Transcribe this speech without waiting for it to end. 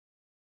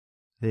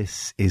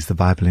This is the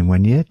Bible in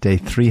 1 year, day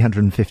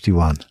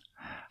 351.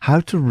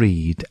 How to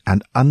read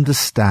and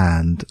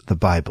understand the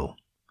Bible.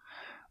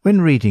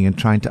 When reading and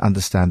trying to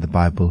understand the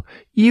Bible,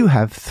 you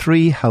have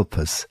three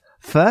helpers.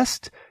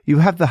 First, you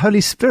have the Holy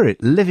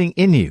Spirit living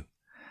in you.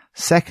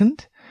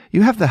 Second,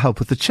 you have the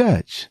help of the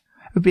church.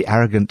 It would be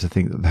arrogant to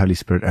think that the Holy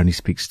Spirit only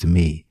speaks to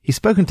me. He's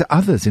spoken to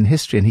others in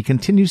history, and he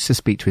continues to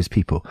speak to his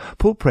people.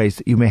 Paul prays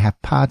that you may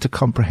have power to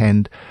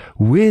comprehend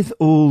with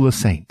all the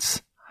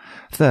saints.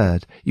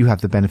 Third, you have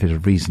the benefit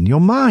of reason,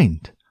 your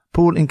mind.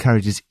 Paul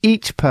encourages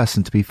each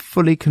person to be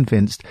fully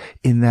convinced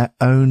in their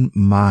own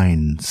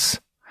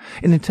minds.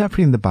 In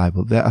interpreting the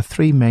Bible, there are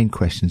three main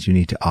questions you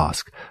need to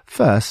ask.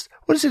 First,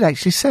 what does it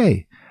actually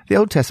say? The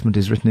Old Testament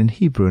is written in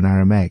Hebrew and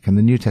Aramaic, and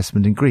the New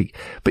Testament in Greek,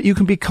 but you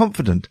can be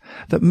confident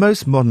that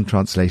most modern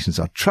translations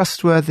are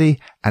trustworthy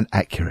and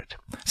accurate.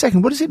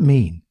 Second, what does it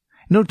mean?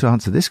 In order to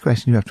answer this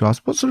question, you have to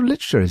ask, what sort of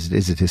literature is it?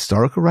 Is it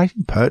historical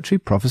writing, poetry,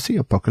 prophecy,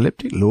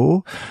 apocalyptic,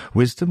 law,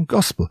 wisdom,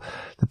 gospel?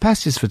 The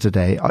passages for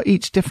today are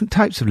each different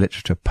types of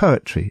literature,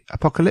 poetry,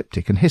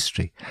 apocalyptic, and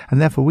history,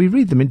 and therefore we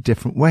read them in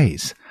different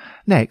ways.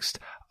 Next,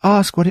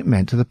 ask what it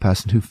meant to the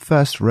person who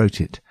first wrote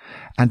it,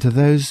 and to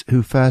those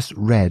who first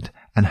read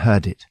and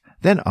heard it.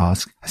 Then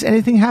ask, has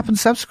anything happened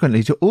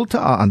subsequently to alter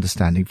our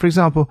understanding? For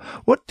example,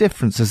 what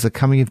difference does the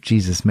coming of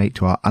Jesus make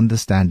to our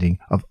understanding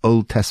of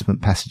Old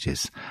Testament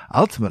passages?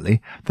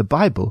 Ultimately, the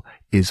Bible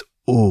is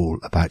all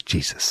about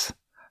Jesus.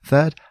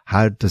 Third,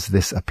 how does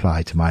this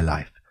apply to my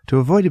life? To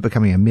avoid it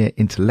becoming a mere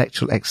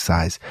intellectual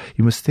exercise,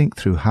 you must think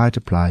through how it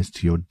applies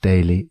to your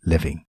daily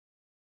living.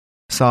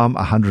 Psalm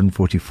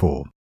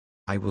 144.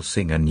 I will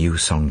sing a new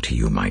song to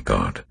you, my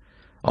God.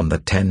 On the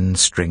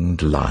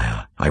 10-stringed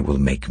lyre I will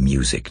make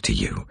music to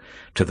you,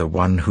 to the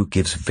one who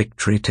gives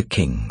victory to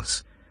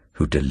kings,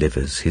 who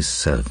delivers his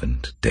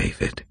servant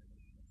David.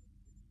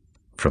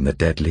 From the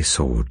deadly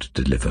sword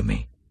deliver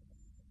me.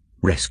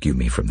 Rescue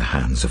me from the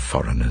hands of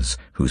foreigners,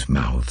 whose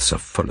mouths are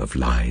full of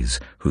lies,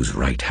 whose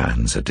right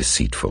hands are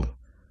deceitful.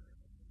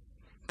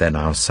 Then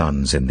our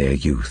sons in their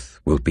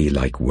youth will be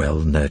like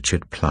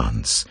well-nurtured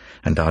plants,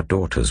 and our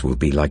daughters will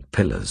be like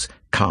pillars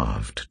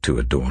carved to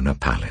adorn a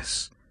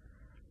palace.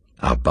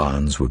 Our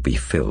barns will be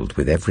filled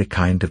with every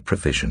kind of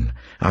provision.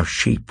 Our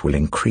sheep will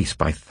increase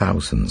by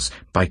thousands,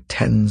 by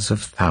tens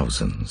of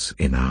thousands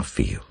in our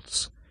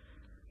fields.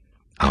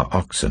 Our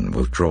oxen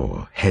will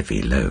draw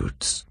heavy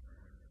loads.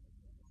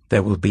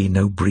 There will be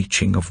no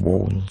breaching of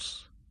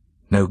walls,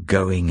 no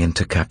going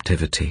into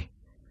captivity,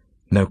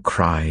 no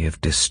cry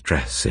of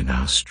distress in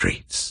our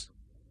streets.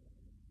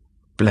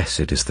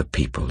 Blessed is the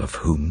people of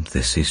whom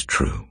this is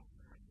true.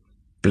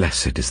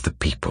 Blessed is the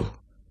people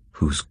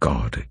whose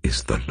God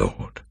is the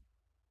Lord.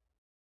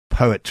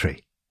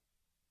 Poetry.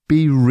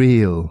 Be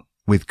real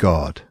with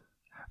God.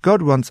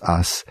 God wants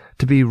us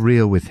to be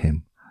real with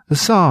him. The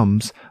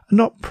Psalms are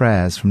not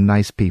prayers from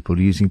nice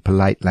people using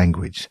polite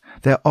language.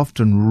 They're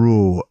often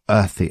raw,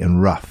 earthy,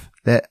 and rough.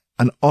 They're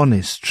an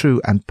honest, true,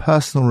 and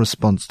personal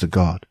response to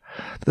God.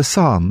 The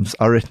Psalms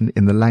are written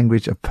in the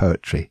language of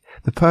poetry.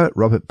 The poet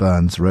Robert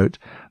Burns wrote,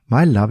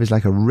 "My love is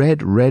like a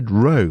red, red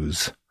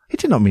rose." He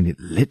did not mean it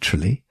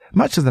literally.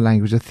 Much of the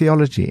language of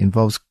theology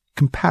involves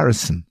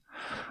comparison.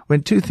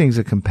 When two things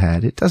are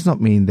compared, it does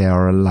not mean they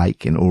are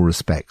alike in all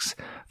respects.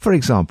 For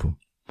example,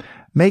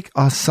 make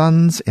our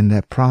sons in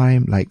their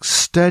prime like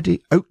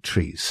sturdy oak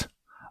trees,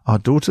 our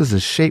daughters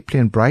as shapely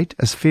and bright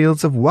as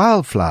fields of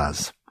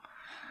wildflowers.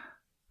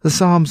 The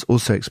Psalms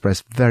also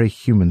express very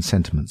human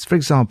sentiments. For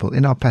example,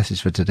 in our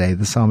passage for today,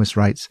 the psalmist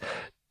writes,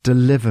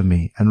 "Deliver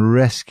me and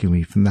rescue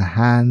me from the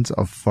hands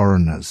of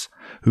foreigners,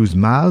 whose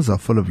mouths are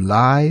full of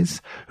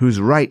lies,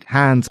 whose right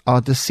hands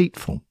are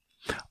deceitful."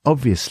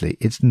 Obviously,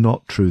 it's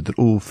not true that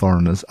all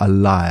foreigners are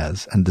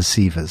liars and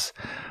deceivers,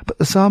 but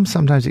the Psalms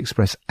sometimes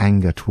express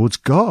anger towards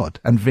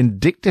God and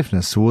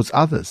vindictiveness towards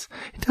others.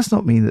 It does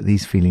not mean that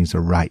these feelings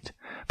are right,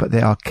 but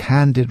they are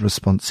candid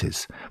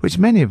responses, which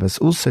many of us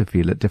also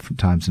feel at different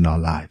times in our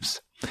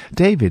lives.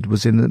 David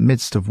was in the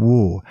midst of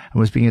war and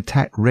was being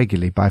attacked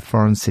regularly by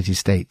foreign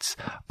city-states.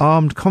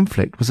 Armed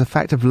conflict was a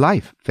fact of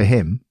life for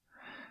him,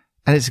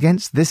 and it's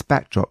against this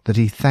backdrop that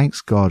he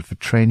thanks God for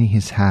training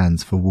his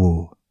hands for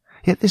war.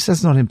 Yet this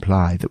does not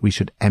imply that we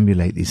should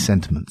emulate these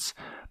sentiments.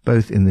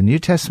 Both in the New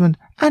Testament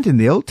and in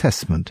the Old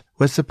Testament,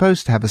 we're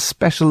supposed to have a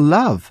special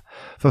love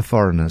for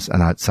foreigners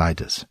and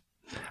outsiders.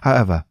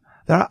 However,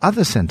 there are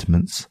other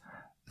sentiments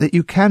that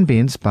you can be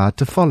inspired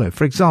to follow.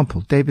 For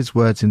example, David's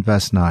words in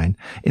verse 9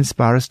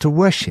 inspire us to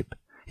worship.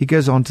 He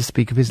goes on to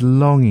speak of his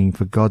longing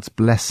for God's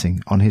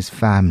blessing on his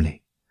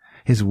family,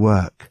 his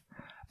work,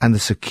 and the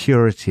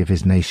security of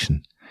his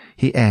nation.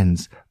 He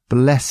ends,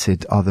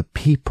 "Blessed are the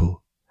people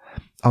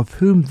of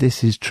whom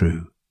this is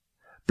true.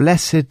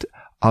 Blessed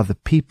are the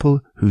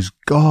people whose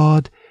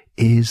God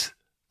is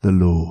the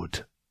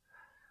Lord."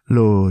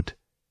 Lord,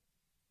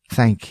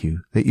 thank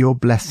you that your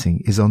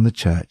blessing is on the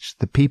church,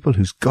 the people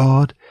whose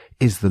God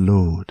is the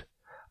Lord.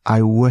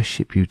 I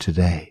worship you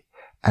today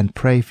and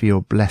pray for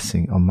your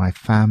blessing on my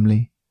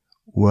family,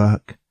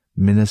 work,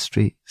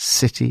 ministry,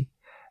 city,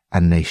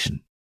 and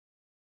nation.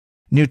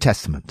 New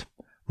Testament.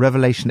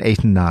 Revelation 8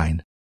 and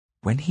 9.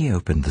 When he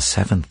opened the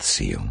seventh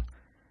seal,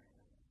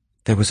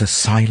 there was a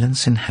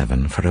silence in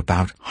heaven for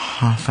about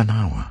half an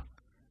hour.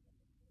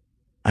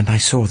 And I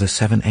saw the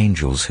 7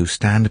 angels who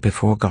stand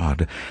before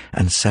God,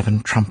 and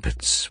 7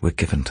 trumpets were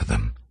given to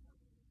them.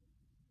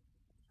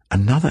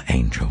 Another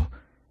angel,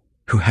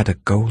 who had a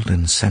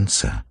golden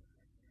censer,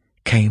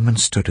 came and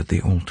stood at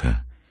the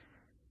altar.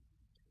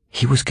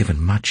 He was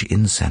given much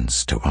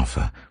incense to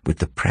offer with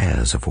the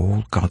prayers of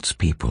all God's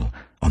people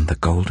on the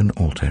golden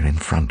altar in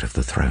front of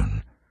the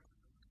throne.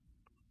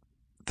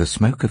 The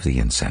smoke of the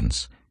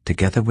incense,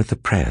 together with the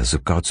prayers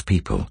of God's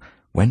people,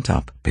 went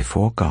up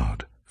before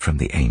God from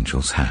the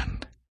angel's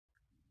hand.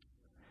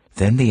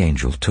 Then the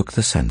angel took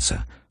the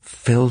censer,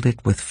 filled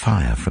it with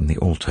fire from the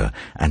altar,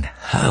 and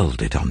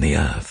hurled it on the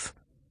earth.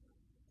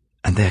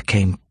 And there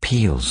came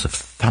peals of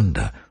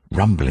thunder,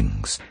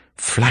 rumblings,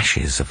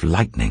 flashes of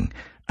lightning,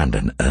 and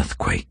an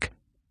earthquake.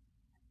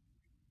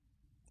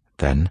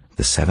 Then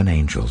the 7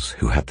 angels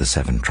who had the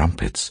 7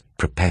 trumpets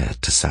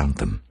prepared to sound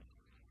them.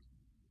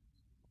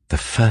 The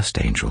first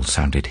angel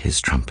sounded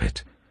his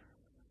trumpet,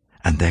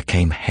 and there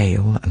came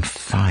hail and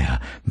fire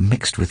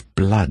mixed with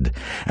blood,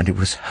 and it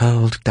was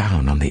hurled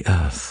down on the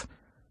earth.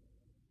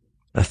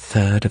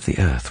 1/3 of the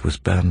earth was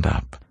burned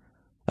up,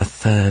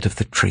 1/3 of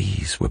the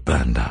trees were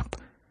burned up,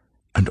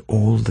 and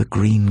all the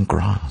green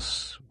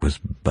grass was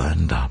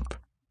burned up.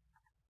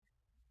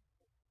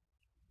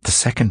 The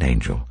second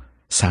angel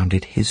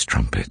sounded his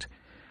trumpet,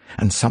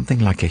 and something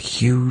like a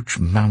huge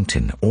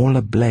mountain, all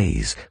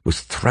ablaze,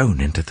 was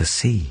thrown into the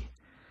sea.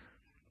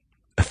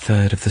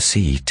 1/3 of the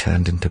sea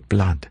turned into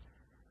blood.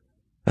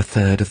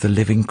 1/3 of the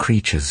living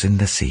creatures in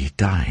the sea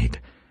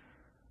died,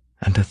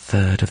 and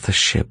 1/3 of the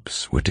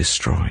ships were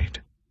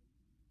destroyed.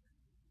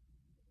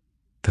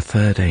 The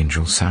third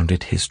angel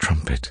sounded his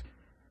trumpet,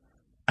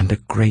 and a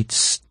great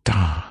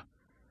star,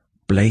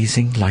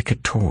 blazing like a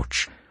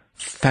torch,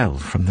 fell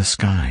from the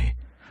sky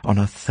on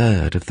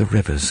 1/3 of the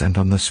rivers and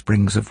on the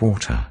springs of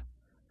water.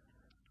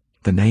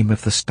 The name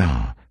of the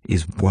star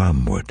is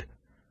Wormwood.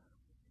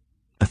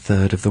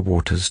 1/3 of the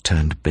waters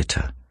turned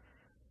bitter,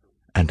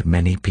 and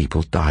many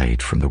people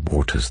died from the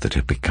waters that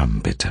had become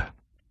bitter.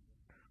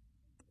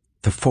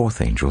 The fourth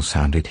angel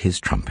sounded his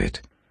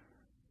trumpet,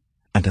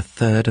 and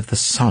 1/3 of the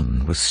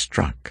sun was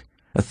struck,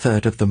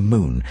 1/3 of the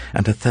moon,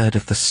 and 1/3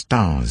 of the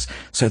stars,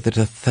 so that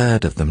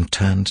 1/3 of them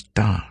turned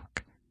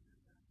dark.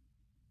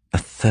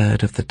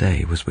 1/3 of the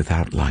day was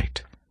without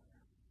light,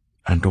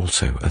 and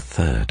also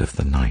 1/3 of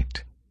the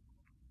night.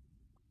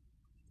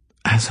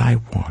 As I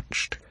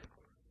watched,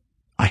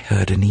 I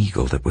heard an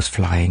eagle that was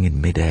flying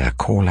in mid-air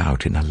call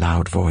out in a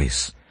loud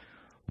voice,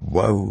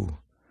 "Woe,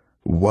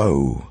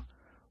 woe,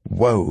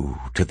 woe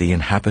to the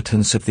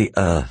inhabitants of the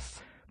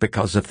earth,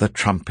 because of the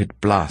trumpet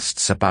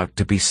blasts about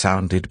to be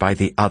sounded by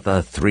the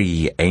other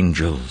 3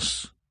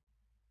 angels."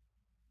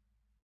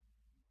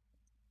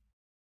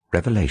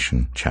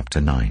 Revelation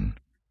chapter 9.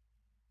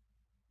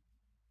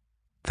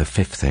 The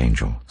 5th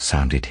angel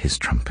sounded his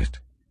trumpet,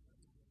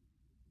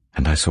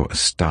 and I saw a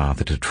star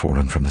that had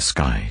fallen from the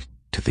sky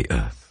to the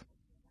earth.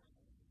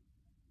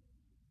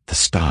 The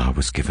star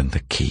was given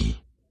the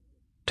key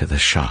to the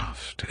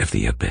shaft of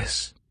the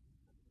abyss.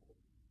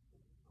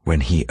 When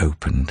he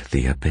opened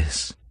the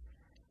abyss,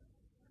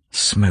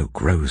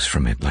 smoke rose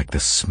from it like the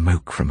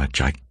smoke from a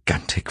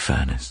gigantic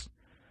furnace.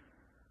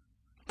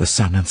 The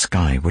sun and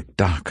sky were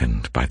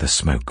darkened by the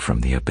smoke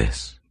from the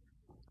abyss,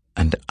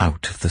 and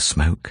out of the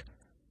smoke,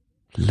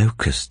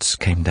 locusts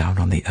came down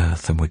on the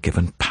earth and were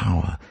given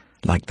power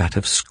like that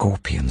of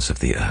scorpions of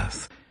the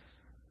earth.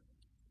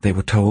 They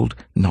were told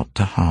not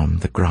to harm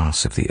the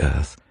grass of the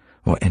earth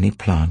or any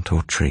plant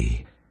or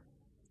tree,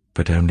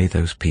 but only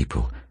those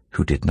people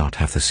who did not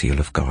have the seal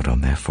of God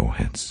on their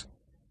foreheads.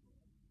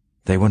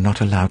 They were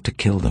not allowed to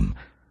kill them,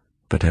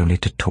 but only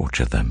to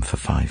torture them for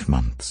 5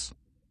 months.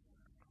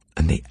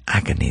 And the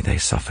agony they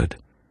suffered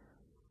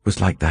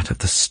was like that of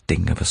the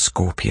sting of a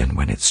scorpion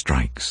when it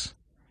strikes.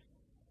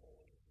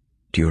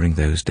 During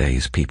those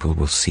days people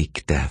will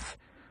seek death,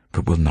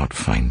 but will not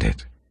find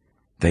it.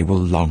 They will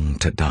long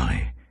to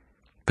die,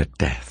 but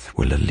death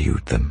will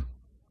elude them.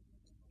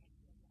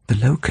 The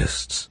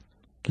locusts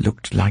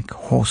looked like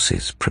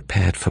horses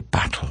prepared for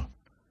battle.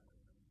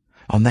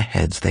 On their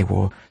heads they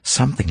wore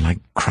something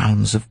like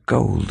crowns of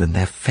gold, and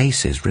their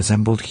faces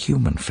resembled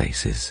human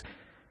faces.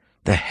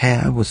 Their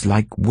hair was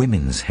like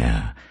women's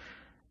hair,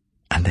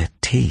 and their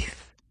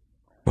teeth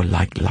were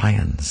like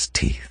lions'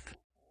 teeth.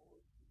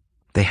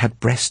 They had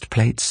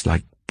breastplates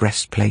like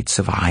breastplates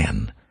of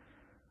iron,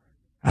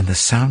 and the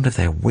sound of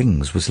their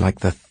wings was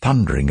like the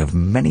thundering of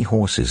many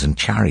horses and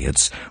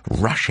chariots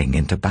rushing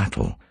into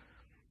battle.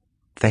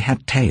 They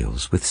had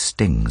tails with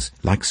stings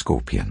like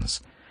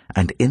scorpions,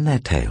 and in their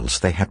tails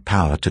they had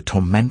power to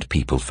torment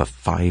people for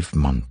 5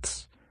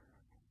 months.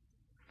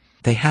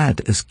 They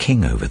had as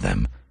king over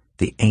them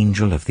the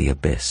angel of the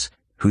abyss,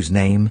 whose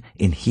name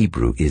in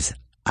Hebrew is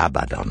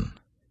Abaddon,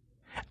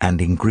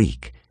 and in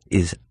Greek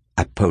is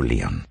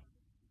Apollyon,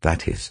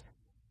 that is,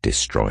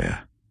 destroyer.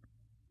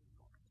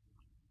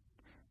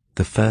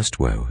 The first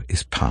woe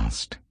is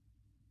past.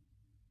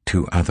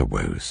 2 other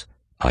woes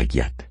are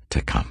yet to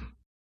come.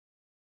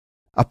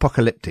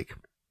 Apocalyptic.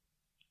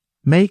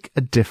 Make a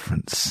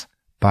difference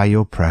by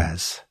your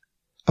prayers.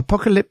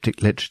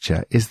 Apocalyptic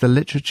literature is the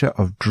literature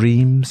of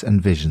dreams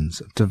and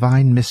visions, of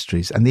divine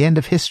mysteries and the end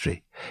of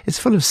history. It's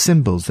full of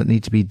symbols that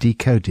need to be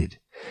decoded.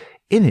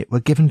 In it we're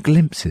given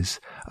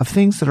glimpses of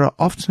things that are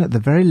often at the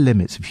very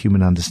limits of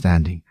human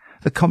understanding.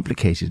 The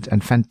complicated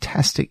and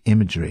fantastic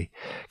imagery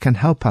can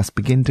help us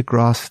begin to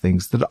grasp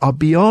things that are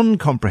beyond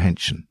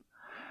comprehension.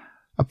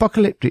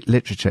 Apocalyptic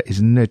literature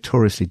is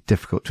notoriously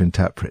difficult to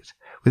interpret.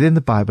 Within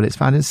the Bible, it's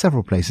found in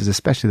several places,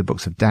 especially the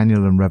books of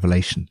Daniel and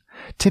Revelation.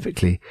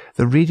 Typically,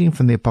 the reading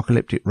from the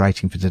apocalyptic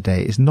writing for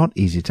today is not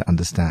easy to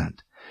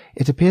understand.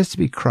 It appears to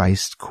be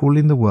Christ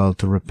calling the world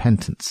to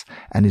repentance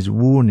and his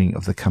warning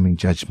of the coming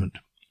judgment.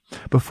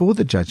 Before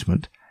the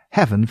judgment,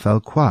 heaven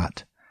fell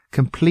quiet,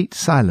 complete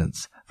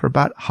silence for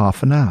about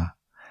half an hour.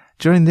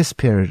 During this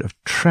period of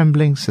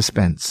trembling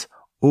suspense,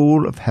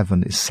 all of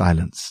heaven is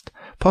silenced,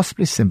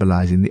 possibly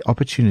symbolizing the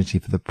opportunity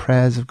for the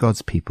prayers of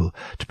God's people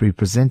to be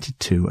presented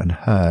to and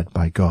heard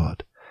by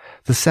God.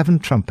 The 7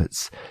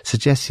 trumpets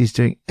suggest he's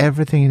doing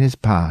everything in his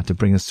power to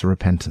bring us to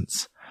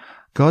repentance.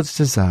 God's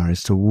desire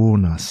is to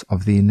warn us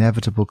of the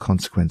inevitable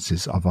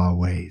consequences of our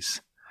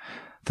ways.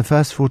 The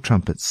first 4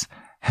 trumpets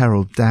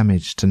herald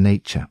damage to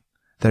nature.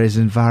 There is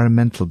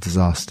environmental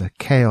disaster,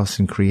 chaos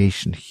in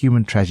creation,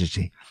 human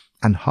tragedy,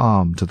 and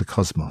harm to the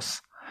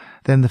cosmos.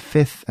 Then the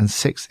 5th and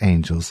 6th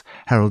angels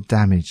herald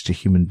damage to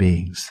human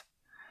beings.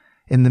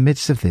 In the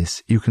midst of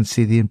this, you can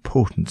see the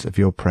importance of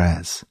your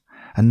prayers.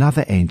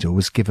 Another angel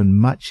was given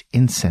much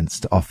incense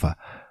to offer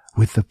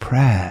with the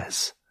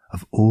prayers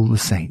of all the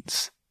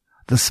saints.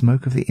 The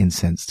smoke of the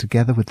incense,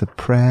 together with the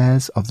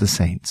prayers of the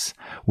saints,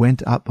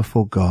 went up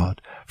before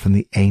God from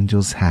the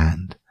angel's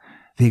hand.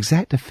 The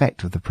exact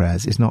effect of the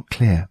prayers is not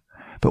clear,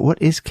 but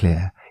what is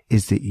clear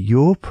is that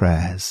your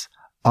prayers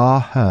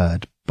are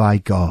heard by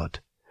God.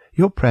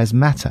 Your prayers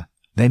matter.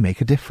 They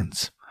make a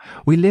difference.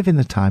 We live in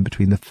the time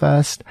between the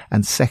first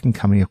and second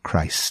coming of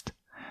Christ.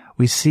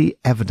 We see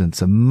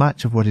evidence of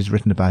much of what is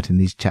written about in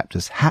these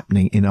chapters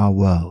happening in our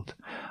world.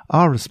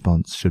 Our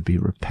response should be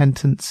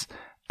repentance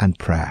and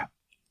prayer.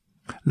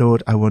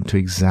 Lord, I want to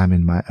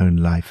examine my own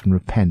life and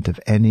repent of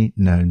any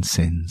known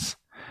sins.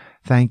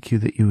 Thank you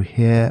that you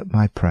hear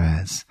my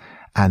prayers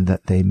and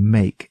that they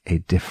make a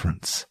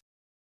difference.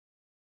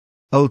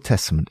 Old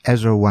Testament,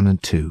 Ezra 1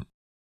 and 2.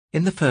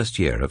 In the first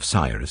year of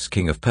Cyrus,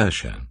 king of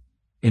Persia,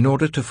 in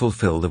order to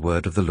fulfill the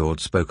word of the Lord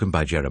spoken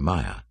by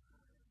Jeremiah,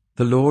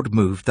 the Lord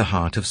moved the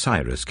heart of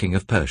Cyrus, king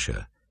of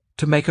Persia,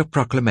 to make a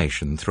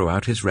proclamation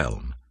throughout his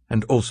realm,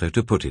 and also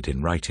to put it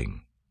in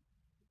writing.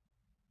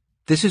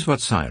 This is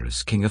what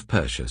Cyrus, king of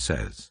Persia,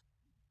 says.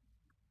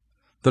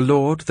 The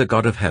Lord, the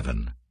God of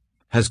heaven,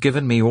 has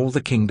given me all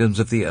the kingdoms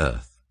of the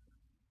earth,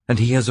 and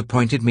he has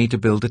appointed me to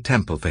build a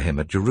temple for him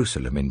at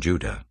Jerusalem in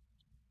Judah.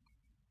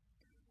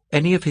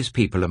 Any of his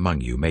people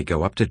among you may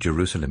go up to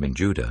Jerusalem in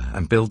Judah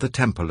and build the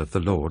temple of the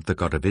Lord, the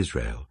God of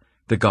Israel,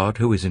 the God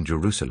who is in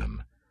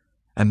Jerusalem,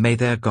 and may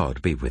their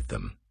God be with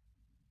them.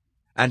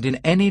 And in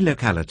any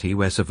locality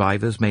where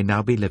survivors may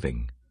now be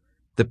living,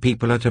 the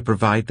people are to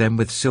provide them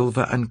with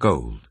silver and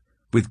gold,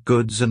 with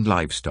goods and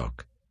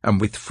livestock, and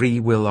with free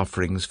will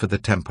offerings for the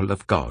temple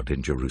of God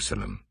in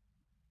Jerusalem.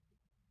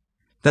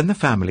 Then the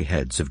family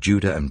heads of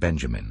Judah and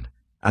Benjamin,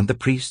 and the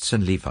priests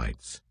and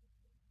Levites,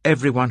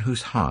 everyone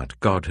whose heart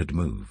God had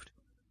moved,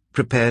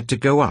 prepared to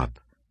go up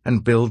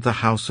and build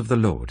the house of the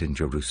Lord in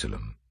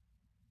Jerusalem.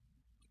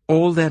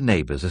 All their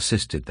neighbors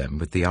assisted them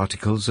with the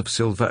articles of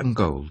silver and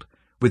gold,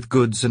 with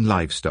goods and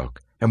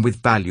livestock, and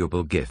with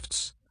valuable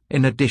gifts,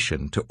 in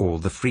addition to all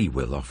the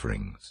freewill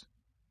offerings.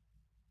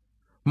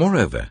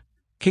 Moreover,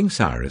 King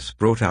Cyrus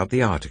brought out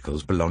the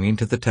articles belonging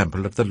to the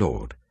temple of the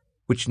Lord,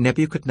 which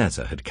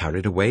Nebuchadnezzar had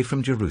carried away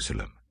from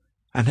Jerusalem,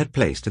 and had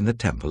placed in the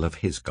temple of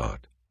his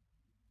God.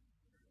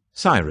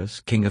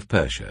 Cyrus, king of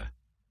Persia,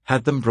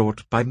 had them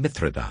brought by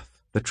Mithredath,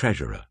 the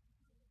treasurer,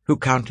 who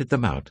counted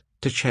them out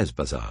to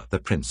Sheshbazzar, the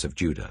prince of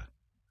Judah.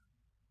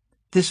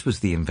 This was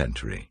the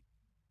inventory: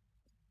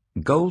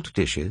 gold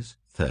dishes,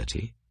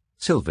 30,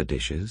 silver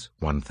dishes,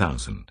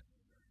 1,000,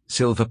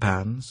 silver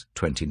pans,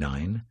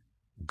 29,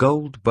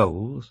 gold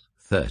bowls,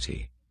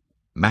 30,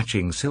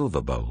 matching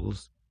silver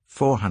bowls,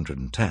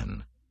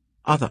 410,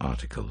 other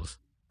articles,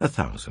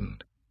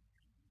 1,000.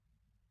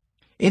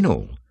 In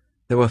all,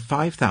 there were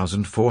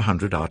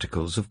 5,400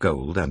 articles of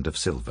gold and of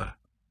silver.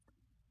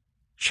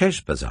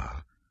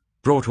 Sheshbazzar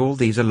brought all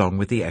these along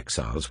with the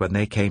exiles when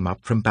they came up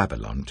from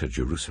Babylon to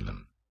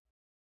Jerusalem.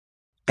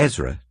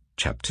 Ezra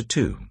chapter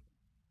 2.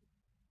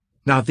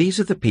 Now these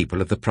are the people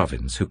of the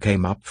province who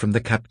came up from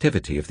the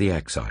captivity of the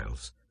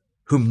exiles,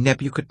 whom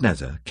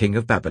Nebuchadnezzar, king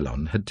of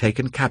Babylon, had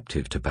taken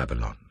captive to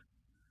Babylon.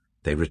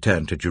 They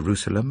returned to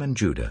Jerusalem and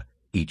Judah,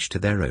 each to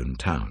their own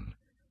town,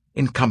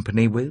 in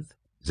company with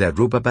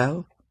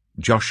Zerubbabel,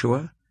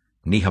 Joshua,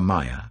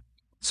 Nehemiah,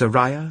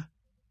 Sariah,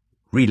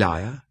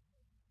 Reliah,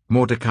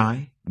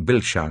 Mordecai,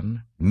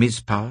 Bilshan,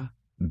 Mizpah,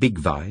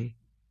 Bigvai,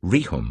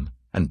 Rehum,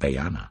 and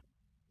Baanah.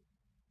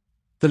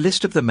 The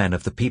list of the men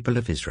of the people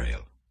of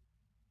Israel.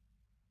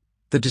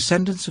 The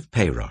descendants of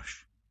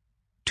Perosh,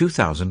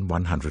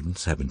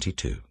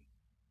 2,172.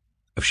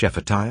 Of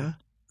Shephatiah,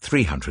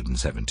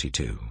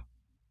 372.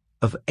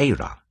 Of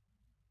Erah,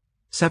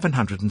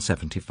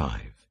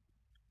 775.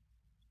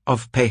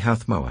 Of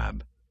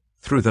Pahath-Moab,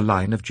 through the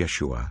line of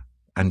Jeshua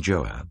and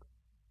Joab,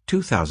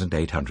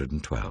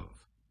 2,812.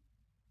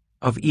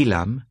 Of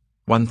Elam,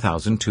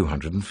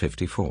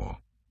 1,254.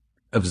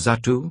 Of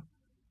Zattu,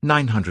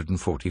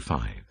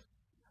 945.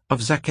 Of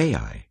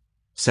Zaccai,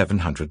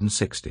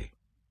 760.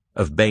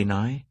 Of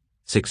Bani,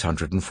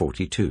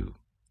 642.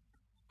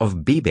 Of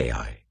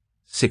Bebai,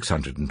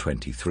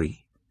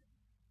 623.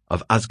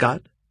 Of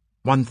Azgad,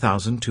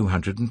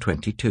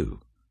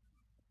 1,222.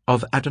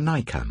 Of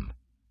Adonikam,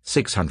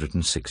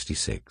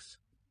 666.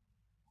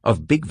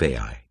 Of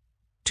Bigvai,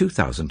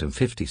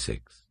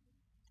 2,056.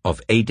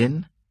 Of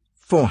Adin,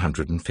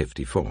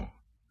 454.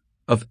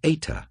 Of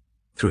Ater,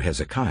 through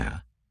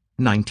Hezekiah,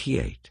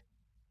 98.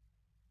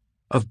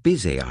 Of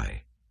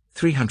Bizai,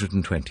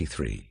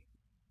 323.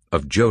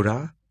 Of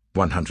Jorah,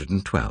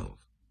 112.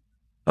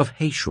 Of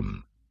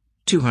Hashum,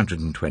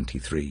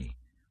 223.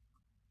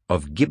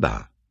 Of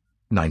Gibbah,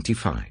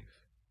 95.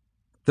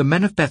 The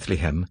men of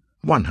Bethlehem,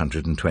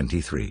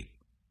 123.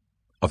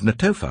 Of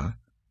Netophah,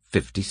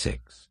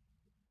 56.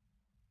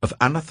 Of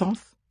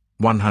Anathoth,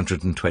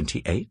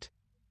 128.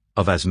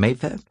 Of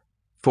Azmaveth,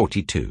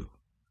 42.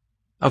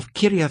 Of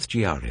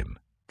Kiriath-Jearim,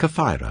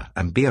 Kephirah,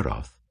 and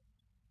Beeroth,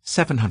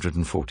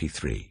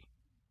 743.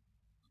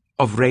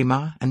 Of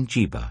Ramah and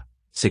Jeba,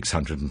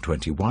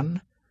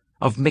 621.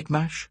 Of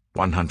Michmash,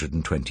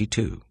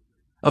 122.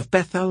 Of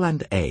Bethel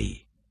and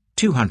Ai,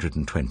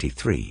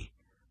 223.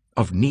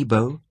 Of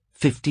Nebo,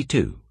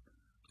 52.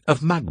 Of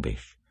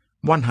Magbish,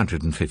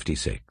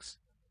 156.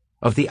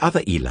 Of the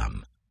other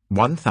Elam,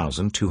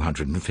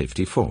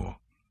 1,254.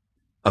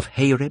 Of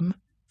Harim,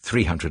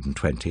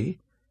 320.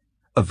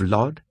 Of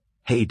Lod,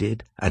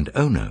 Hadid, and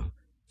Ono,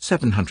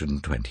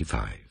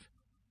 725.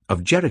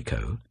 Of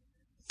Jericho,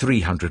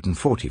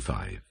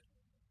 345.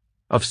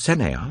 Of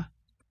Seneah,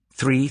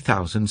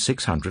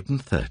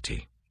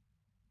 3,630.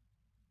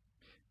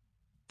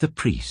 The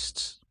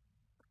priests.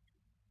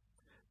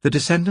 The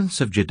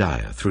descendants of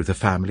Jediah through the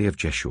family of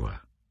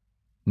Jeshua,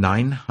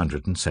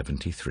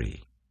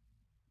 973.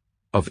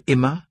 Of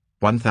Immer,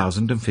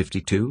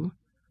 1,052.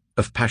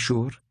 Of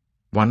Pashur,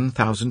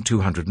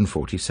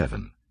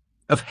 1,247.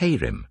 Of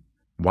Harim,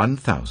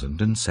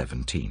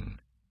 1,017.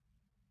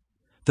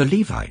 The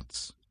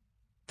Levites.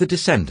 The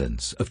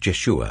descendants of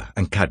Jeshua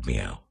and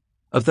Kadmiel,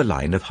 of the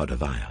line of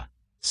Hodaviah,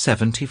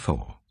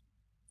 74.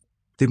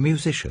 The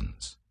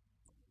musicians.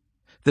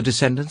 The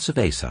descendants of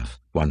Asaph,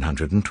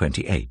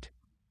 128.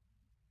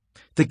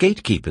 The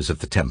gatekeepers of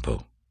the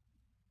temple.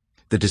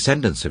 The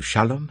descendants of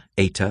Shallum,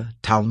 Ater,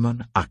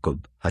 Talmon,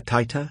 Akub,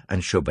 Hatita,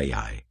 and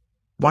Shobai,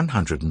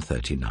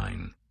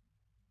 139.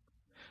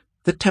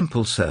 The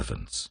temple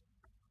servants.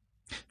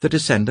 The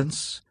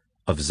descendants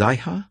of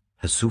Zihah,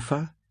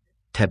 Hasupha,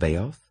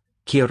 Tebaoth,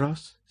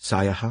 Kiros,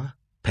 Siaha,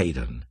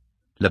 Padan,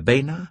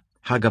 Labana,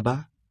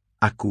 Hagabah,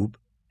 Akub,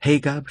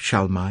 Hagab,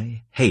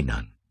 Shalmai,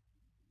 Hanan.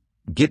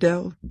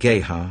 Giddel,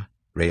 Gehar,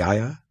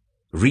 Reiah,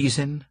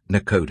 Rezin,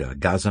 Nakoda,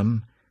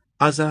 Gazam,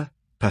 Azza,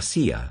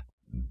 Pasia,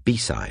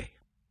 Besai.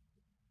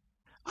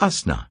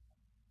 Asna,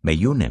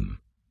 Meunim,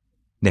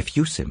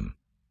 Nephusim,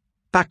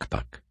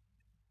 Bakbak,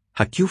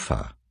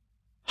 Hakupha,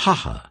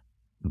 Haha,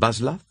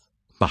 Bazlath,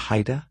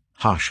 Mahida,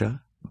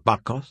 Harsha,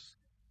 Bakos,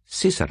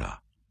 Sisera,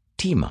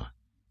 Tema,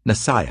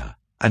 Nasiah,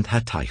 and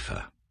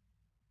Hatipha.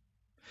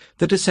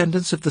 The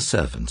descendants of the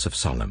servants of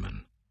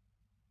Solomon.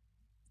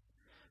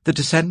 The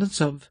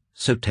descendants of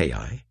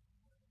Sotai,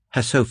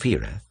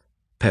 Hasophireth,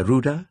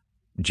 Peruda,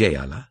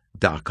 Jaala,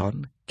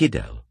 Darkon,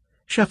 Giddel,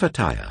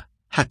 Shephatiah,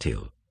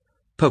 Hattil,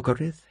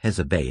 Pokereth,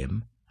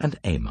 Hezebaim,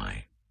 and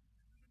Amai.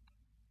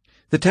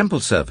 The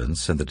temple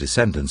servants and the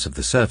descendants of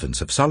the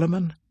servants of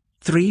Solomon,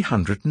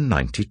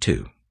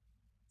 392.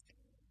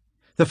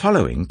 The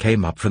following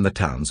came up from the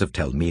towns of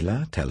Tel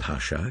Melah, Tel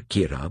Harsha,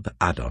 Kirab,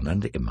 Adon,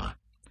 and Immer,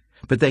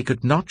 but they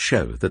could not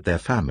show that their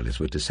families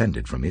were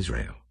descended from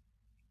Israel.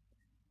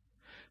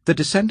 The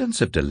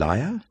descendants of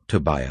Deliah,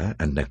 Tobiah,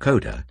 and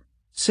Nekoda,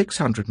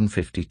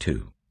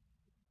 652.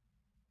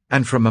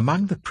 And from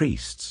among the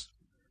priests,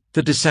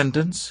 the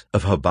descendants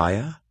of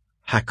Hobiah,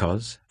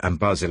 Hakkoz, and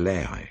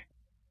Barzillai,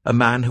 a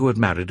man who had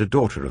married a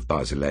daughter of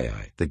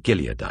Barzillai, the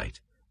Gileadite,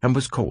 and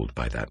was called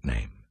by that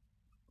name.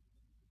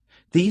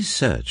 These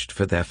searched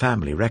for their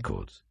family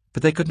records,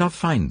 but they could not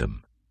find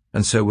them,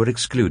 and so were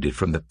excluded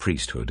from the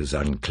priesthood as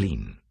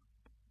unclean.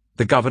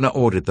 The governor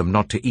ordered them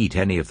not to eat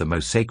any of the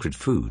most sacred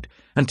food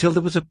until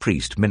there was a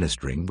priest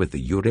ministering with the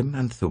Urim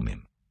and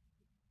Thummim.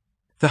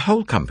 The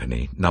whole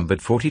company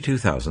numbered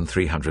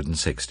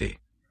 42,360,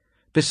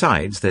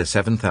 besides their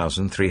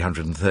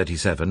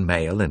 7,337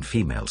 male and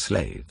female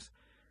slaves,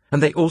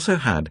 and they also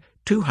had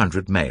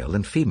 200 male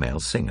and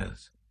female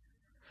singers.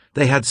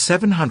 They had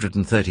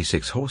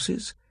 736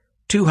 horses,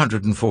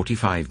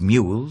 245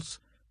 mules,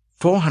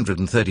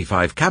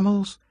 435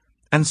 camels,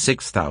 and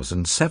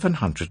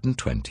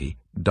 6,720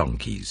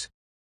 donkeys.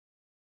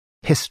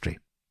 History.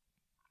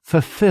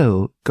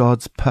 Fulfill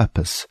God's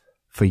purpose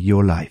for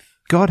your life.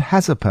 God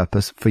has a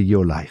purpose for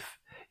your life.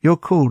 You're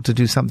called to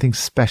do something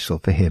special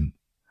for Him.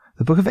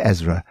 The book of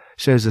Ezra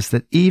shows us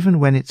that even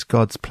when it's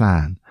God's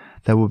plan,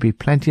 there will be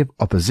plenty of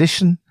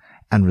opposition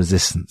and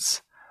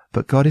resistance.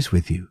 But God is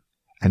with you,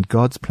 and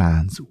God's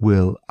plans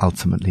will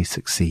ultimately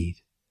succeed.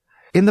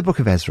 In the book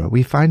of Ezra,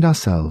 we find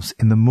ourselves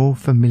in the more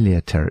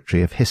familiar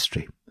territory of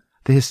history.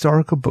 The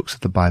historical books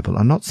of the Bible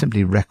are not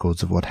simply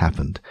records of what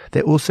happened.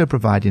 They also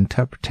provide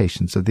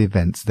interpretations of the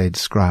events they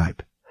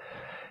describe.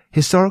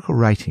 Historical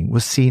writing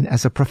was seen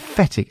as a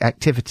prophetic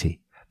activity,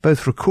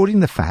 both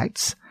recording the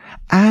facts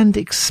and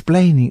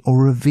explaining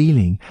or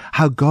revealing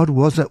how God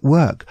was at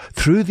work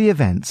through the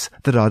events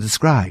that are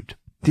described.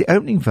 The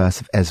opening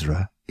verse of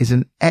Ezra is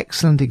an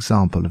excellent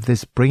example of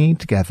this bringing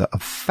together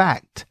of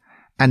fact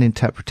and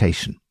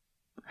interpretation.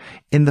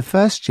 In the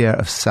first year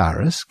of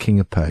Cyrus, king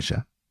of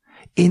Persia,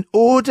 in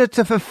order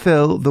to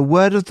fulfill the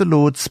word of the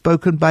Lord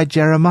spoken by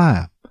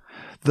Jeremiah,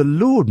 the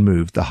Lord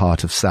moved the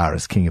heart of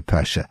Cyrus, king of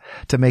Persia,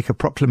 to make a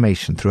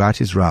proclamation throughout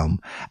his realm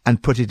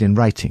and put it in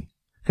writing.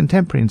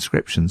 Contemporary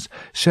inscriptions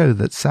show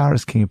that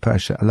Cyrus, king of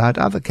Persia, allowed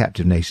other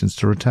captive nations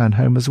to return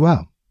home as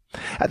well.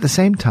 At the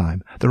same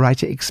time, the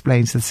writer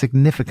explains the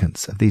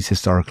significance of these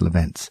historical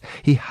events.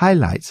 He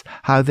highlights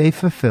how they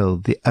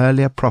fulfilled the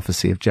earlier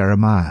prophecy of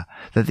Jeremiah,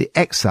 that the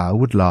exile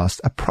would last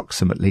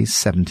approximately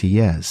 70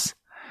 years.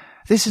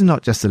 This is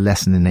not just a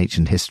lesson in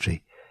ancient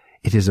history.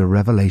 It is a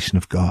revelation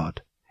of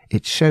God.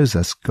 It shows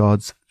us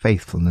God's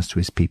faithfulness to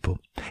His people.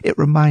 It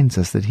reminds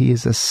us that He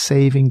is a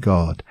saving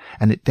God,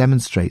 and it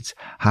demonstrates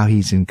how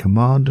He's in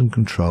command and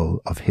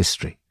control of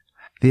history.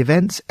 The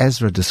events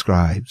Ezra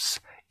describes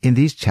in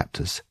these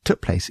chapters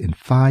took place in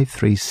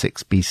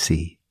 536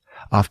 BC.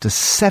 After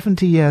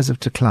 70 years of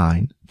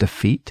decline,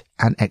 defeat,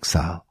 and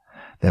exile,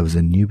 there was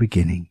a new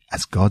beginning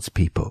as God's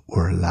people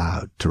were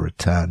allowed to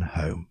return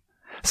home.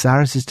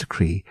 Cyrus's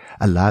decree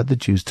allowed the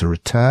Jews to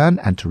return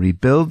and to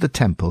rebuild the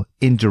temple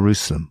in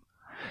Jerusalem.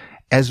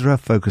 Ezra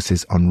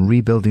focuses on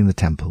rebuilding the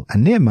temple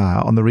and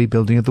Nehemiah on the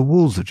rebuilding of the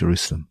walls of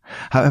Jerusalem.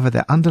 However,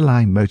 their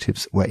underlying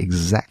motives were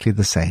exactly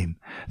the same.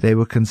 They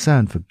were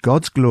concerned for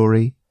God's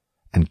glory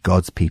and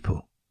God's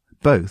people.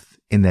 Both,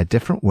 in their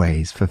different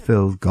ways,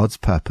 fulfilled God's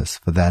purpose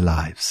for their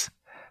lives.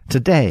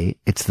 Today,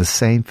 it's the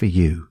same for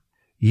you.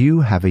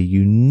 You have a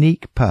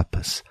unique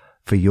purpose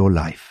for your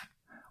life.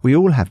 We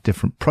all have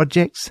different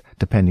projects,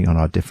 depending on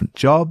our different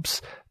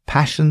jobs,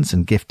 passions,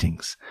 and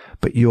giftings.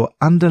 But your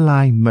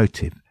underlying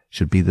motive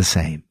should be the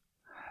same.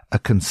 A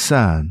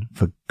concern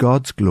for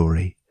God's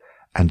glory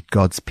and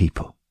God's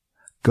people.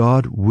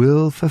 God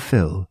will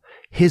fulfill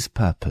His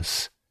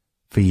purpose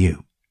for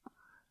you.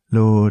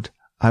 Lord,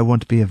 I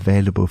want to be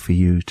available for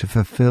you to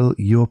fulfill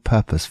your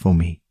purpose for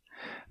me.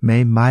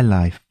 May my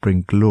life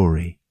bring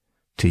glory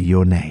to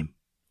your name.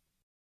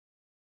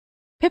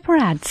 Pippa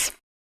adds,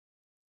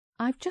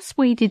 I've just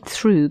waded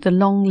through the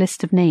long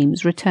list of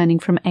names returning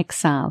from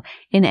exile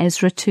in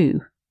Ezra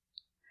 2.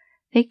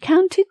 They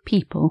counted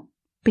people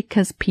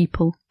because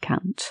people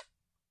count.